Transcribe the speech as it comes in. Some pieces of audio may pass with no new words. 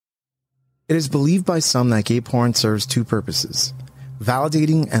It is believed by some that gay porn serves two purposes: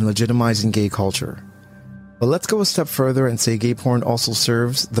 validating and legitimizing gay culture. But let's go a step further and say gay porn also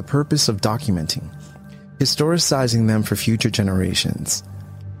serves the purpose of documenting, historicizing them for future generations.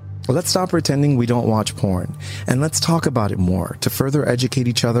 Let's stop pretending we don't watch porn, and let's talk about it more to further educate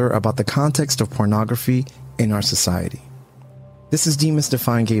each other about the context of pornography in our society. This is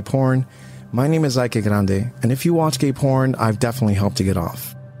Demystifying Gay Porn. My name is Ike Grande, and if you watch gay porn, I've definitely helped to get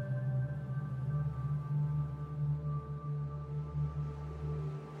off.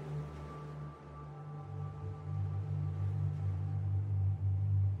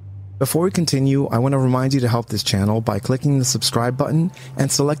 Before we continue, I want to remind you to help this channel by clicking the subscribe button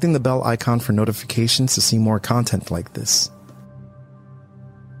and selecting the bell icon for notifications to see more content like this.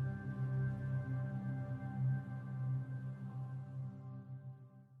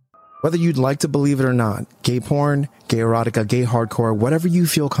 Whether you'd like to believe it or not, gay porn, gay erotica, gay hardcore, whatever you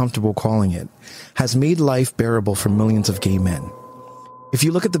feel comfortable calling it, has made life bearable for millions of gay men. If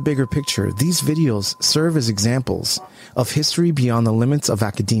you look at the bigger picture, these videos serve as examples of history beyond the limits of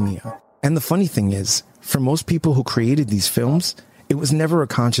academia. And the funny thing is, for most people who created these films, it was never a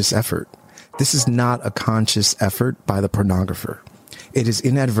conscious effort. This is not a conscious effort by the pornographer. It is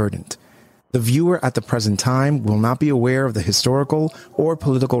inadvertent. The viewer at the present time will not be aware of the historical or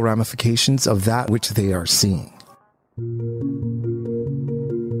political ramifications of that which they are seeing.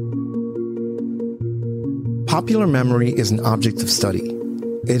 Popular memory is an object of study.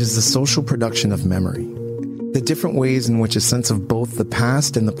 It is the social production of memory. The different ways in which a sense of both the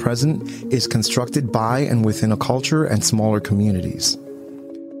past and the present is constructed by and within a culture and smaller communities.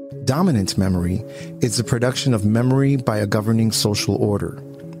 Dominant memory is the production of memory by a governing social order.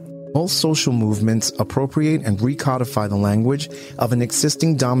 Most social movements appropriate and recodify the language of an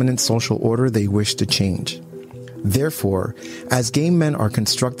existing dominant social order they wish to change. Therefore, as gay men are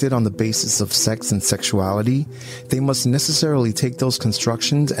constructed on the basis of sex and sexuality, they must necessarily take those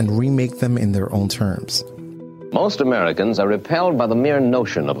constructions and remake them in their own terms. Most Americans are repelled by the mere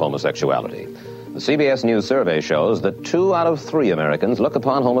notion of homosexuality. The CBS News survey shows that 2 out of 3 Americans look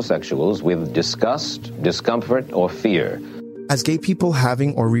upon homosexuals with disgust, discomfort, or fear. As gay people,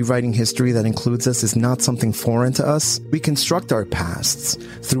 having or rewriting history that includes us is not something foreign to us. We construct our pasts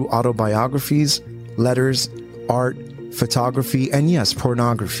through autobiographies, letters, art, photography, and yes,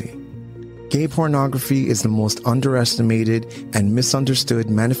 pornography. Gay pornography is the most underestimated and misunderstood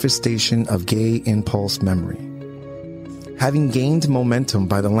manifestation of gay impulse memory. Having gained momentum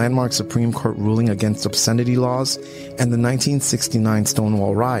by the landmark Supreme Court ruling against obscenity laws and the 1969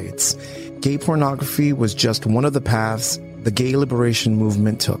 Stonewall riots, gay pornography was just one of the paths the gay liberation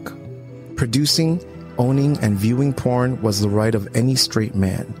movement took. Producing, owning, and viewing porn was the right of any straight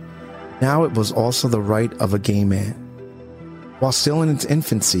man. Now it was also the right of a gay man. While still in its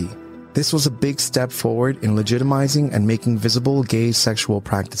infancy, this was a big step forward in legitimizing and making visible gay sexual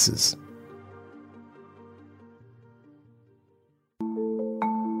practices.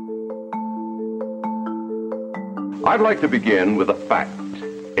 I'd like to begin with a fact,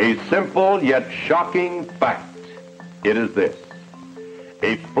 a simple yet shocking fact. It is this: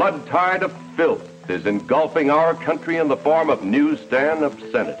 a flood tide of filth is engulfing our country in the form of newsstand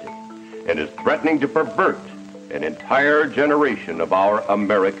obscenity, and is threatening to pervert an entire generation of our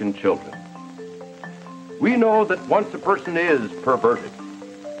American children. We know that once a person is perverted,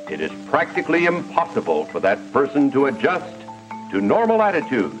 it is practically impossible for that person to adjust to normal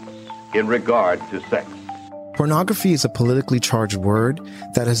attitudes in regard to sex. Pornography is a politically charged word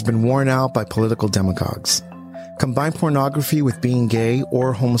that has been worn out by political demagogues. Combine pornography with being gay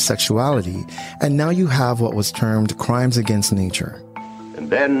or homosexuality, and now you have what was termed crimes against nature.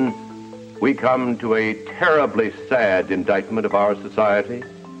 And then we come to a terribly sad indictment of our society,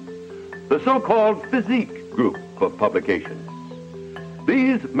 the so-called physique group of publications.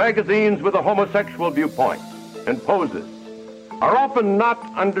 These magazines with a homosexual viewpoint and poses are often not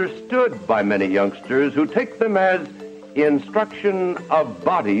understood by many youngsters who take them as instruction of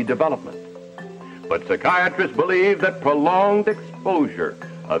body development. But psychiatrists believe that prolonged exposure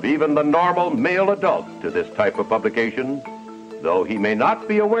of even the normal male adult to this type of publication, though he may not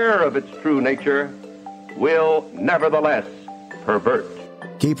be aware of its true nature, will nevertheless pervert.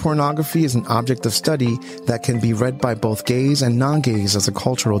 Gay pornography is an object of study that can be read by both gays and non-gays as a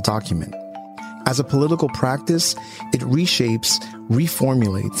cultural document. As a political practice, it reshapes,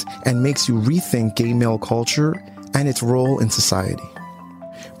 reformulates, and makes you rethink gay male culture and its role in society.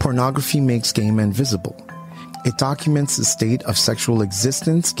 Pornography makes gay men visible. It documents the state of sexual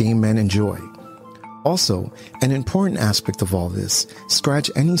existence gay men enjoy. Also, an important aspect of all this, scratch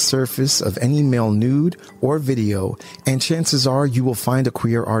any surface of any male nude or video, and chances are you will find a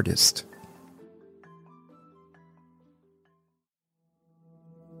queer artist.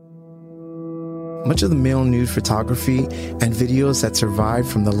 Much of the male nude photography and videos that survived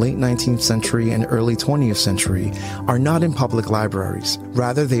from the late 19th century and early 20th century are not in public libraries.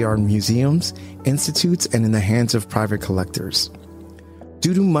 Rather, they are in museums, institutes, and in the hands of private collectors.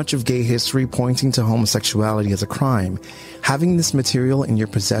 Due to much of gay history pointing to homosexuality as a crime, having this material in your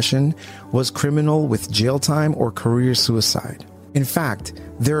possession was criminal with jail time or career suicide. In fact,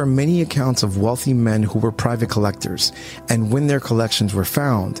 there are many accounts of wealthy men who were private collectors, and when their collections were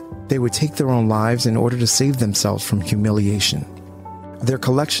found, they would take their own lives in order to save themselves from humiliation. Their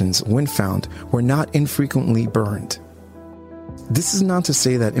collections, when found, were not infrequently burned. This is not to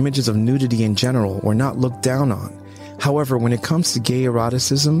say that images of nudity in general were not looked down on. However, when it comes to gay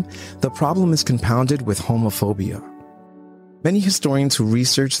eroticism, the problem is compounded with homophobia. Many historians who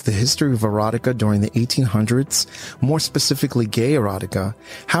research the history of erotica during the 1800s, more specifically gay erotica,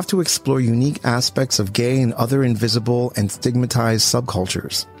 have to explore unique aspects of gay and other invisible and stigmatized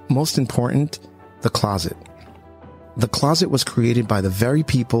subcultures. Most important, the closet. The closet was created by the very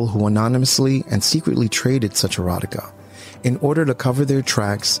people who anonymously and secretly traded such erotica in order to cover their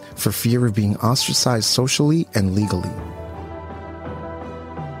tracks for fear of being ostracized socially and legally.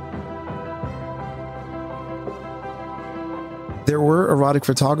 There were erotic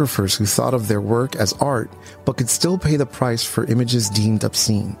photographers who thought of their work as art, but could still pay the price for images deemed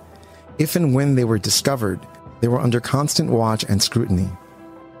obscene. If and when they were discovered, they were under constant watch and scrutiny.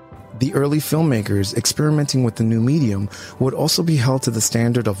 The early filmmakers experimenting with the new medium would also be held to the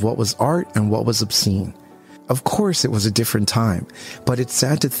standard of what was art and what was obscene. Of course, it was a different time, but it's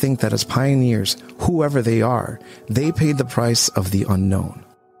sad to think that as pioneers, whoever they are, they paid the price of the unknown.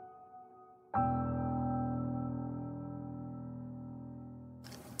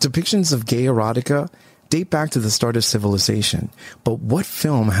 Depictions of gay erotica date back to the start of civilization, but what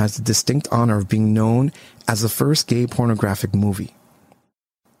film has the distinct honor of being known as the first gay pornographic movie?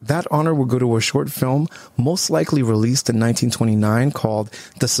 That honor will go to a short film most likely released in 1929 called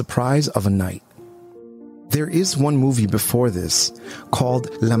The Surprise of a Night. There is one movie before this called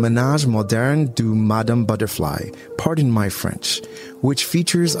La Ménage Moderne du Madame Butterfly, pardon my French, which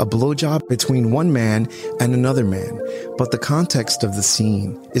features a blowjob between one man and another man, but the context of the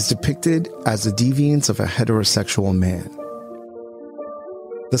scene is depicted as the deviance of a heterosexual man.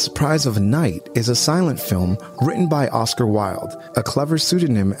 The Surprise of a Night is a silent film written by Oscar Wilde, a clever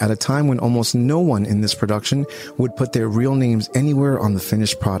pseudonym at a time when almost no one in this production would put their real names anywhere on the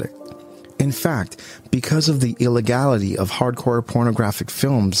finished product. In fact, because of the illegality of hardcore pornographic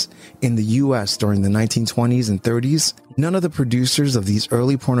films in the US during the 1920s and 30s, none of the producers of these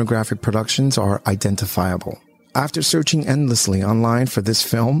early pornographic productions are identifiable. After searching endlessly online for this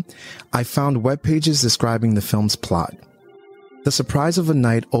film, I found web pages describing the film's plot. The Surprise of a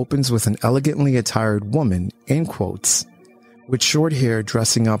Night opens with an elegantly attired woman, in quotes, with short hair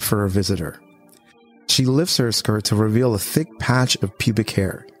dressing up for a visitor. She lifts her skirt to reveal a thick patch of pubic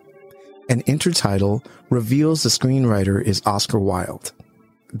hair. An intertitle reveals the screenwriter is Oscar Wilde.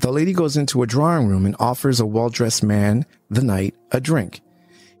 The lady goes into a drawing room and offers a well-dressed man, the knight, a drink.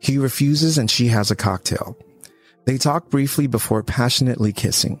 He refuses and she has a cocktail. They talk briefly before passionately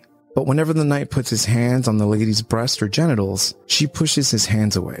kissing. But whenever the knight puts his hands on the lady's breast or genitals, she pushes his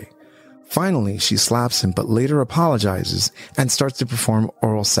hands away. Finally, she slaps him but later apologizes and starts to perform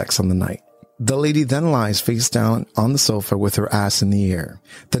oral sex on the knight. The lady then lies face down on the sofa with her ass in the air.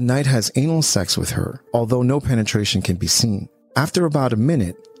 The knight has anal sex with her, although no penetration can be seen. After about a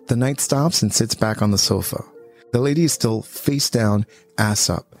minute, the knight stops and sits back on the sofa. The lady is still face down, ass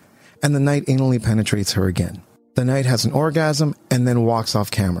up, and the knight anally penetrates her again. The knight has an orgasm and then walks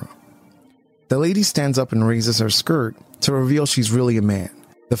off camera. The lady stands up and raises her skirt to reveal she's really a man.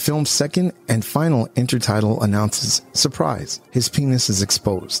 The film's second and final intertitle announces, surprise, his penis is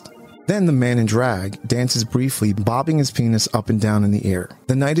exposed. Then the man in drag dances briefly, bobbing his penis up and down in the air.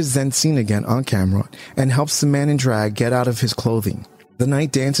 The knight is then seen again on camera and helps the man in drag get out of his clothing. The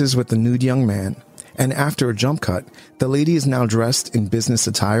knight dances with the nude young man, and after a jump cut, the lady is now dressed in business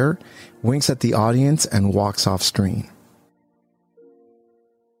attire, winks at the audience, and walks off screen.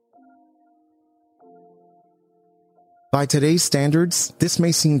 By today's standards, this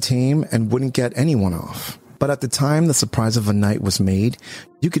may seem tame and wouldn't get anyone off. But at the time The Surprise of a Night was made,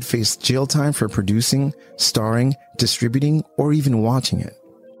 you could face jail time for producing, starring, distributing, or even watching it.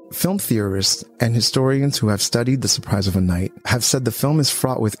 Film theorists and historians who have studied The Surprise of a Night have said the film is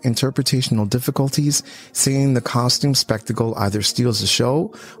fraught with interpretational difficulties, saying the costume spectacle either steals the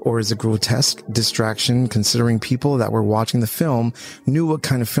show or is a grotesque distraction considering people that were watching the film knew what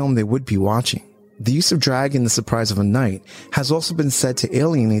kind of film they would be watching. The use of drag in The Surprise of a Night has also been said to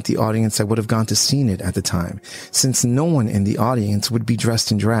alienate the audience that would have gone to see it at the time, since no one in the audience would be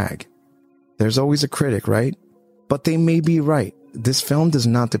dressed in drag. There's always a critic, right? But they may be right. This film does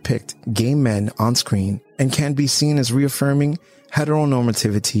not depict gay men on screen and can be seen as reaffirming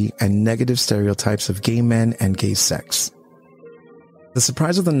heteronormativity and negative stereotypes of gay men and gay sex. The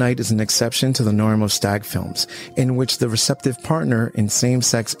Surprise of the Night is an exception to the norm of stag films, in which the receptive partner in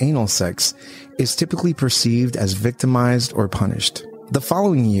same-sex anal sex is typically perceived as victimized or punished. The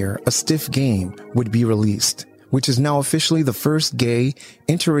following year, A Stiff Game would be released, which is now officially the first gay,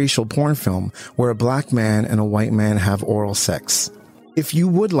 interracial porn film where a black man and a white man have oral sex. If you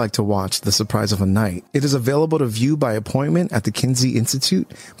would like to watch The Surprise of a Night, it is available to view by appointment at the Kinsey Institute,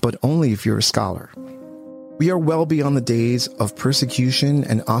 but only if you're a scholar. We are well beyond the days of persecution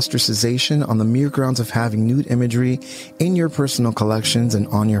and ostracization on the mere grounds of having nude imagery in your personal collections and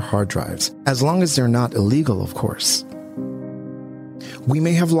on your hard drives, as long as they're not illegal, of course. We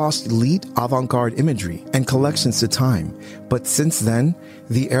may have lost elite avant-garde imagery and collections to time, but since then,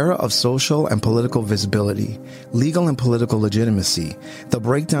 the era of social and political visibility, legal and political legitimacy, the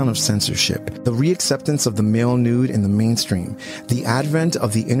breakdown of censorship, the reacceptance of the male nude in the mainstream, the advent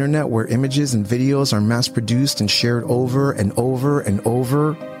of the internet where images and videos are mass-produced and shared over and over and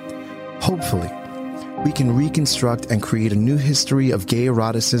over, hopefully, we can reconstruct and create a new history of gay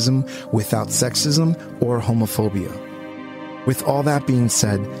eroticism without sexism or homophobia. With all that being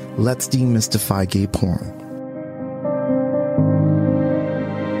said, let's demystify gay porn.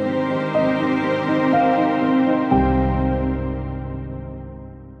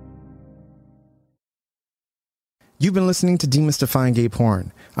 You've been listening to Demystifying Gay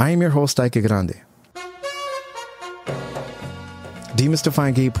Porn. I am your host, Ike Grande.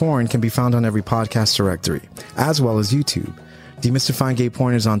 Demystifying Gay Porn can be found on every podcast directory, as well as YouTube. Demystifying Gay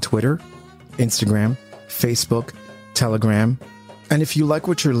Porn is on Twitter, Instagram, Facebook, Telegram. And if you like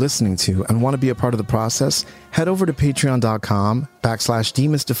what you're listening to and want to be a part of the process, head over to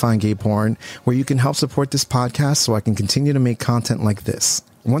patreon.com/demystifyinggayporn, where you can help support this podcast so I can continue to make content like this.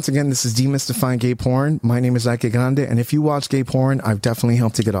 Once again, this is Demystifying Gay Porn. My name is Ike Grande, and if you watch gay porn, I've definitely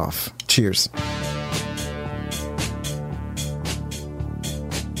helped to get off. Cheers.